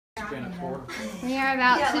We are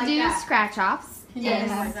about to do scratch offs.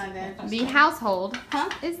 Yes. The household. Huh?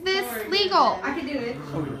 Is this legal? I can do it.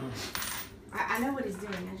 I know what he's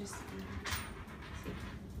doing. I just.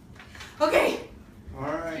 Okay.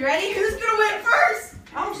 Alright. You ready? Who's gonna win first?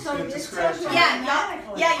 Oh, so Get the it's scratch so on.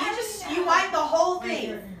 Yeah, you wipe the whole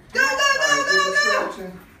thing. Go, go, go, go,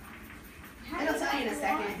 go! It'll tell you in a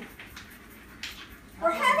second.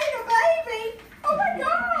 We're having a baby. Oh my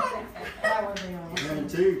God. And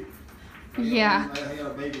two. Yeah. I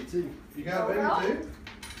got a baby too. You got a baby too?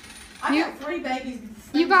 I got 3 babies.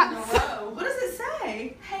 You got. in a row. What does it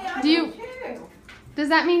say? Hey, I Do you- do too. Does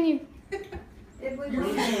that mean you? Did we What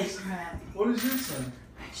win? is yours? What is yours son?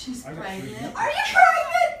 She's I got pregnant. Are you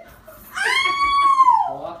pregnant?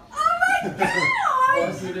 What? Oh my God.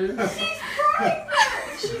 What's it do? She's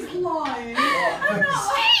pregnant. She's lying. I'm not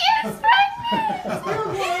lying. She is pregnant.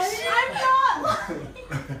 I'm not lying.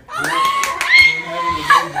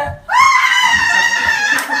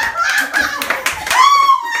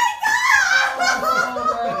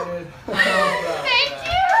 Thank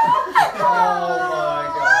you. Oh my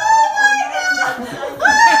God.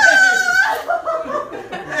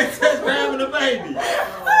 It says we're having a baby. Yeah,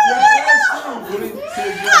 that's true. Wait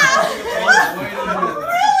a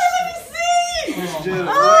minute. Just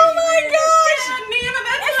wait.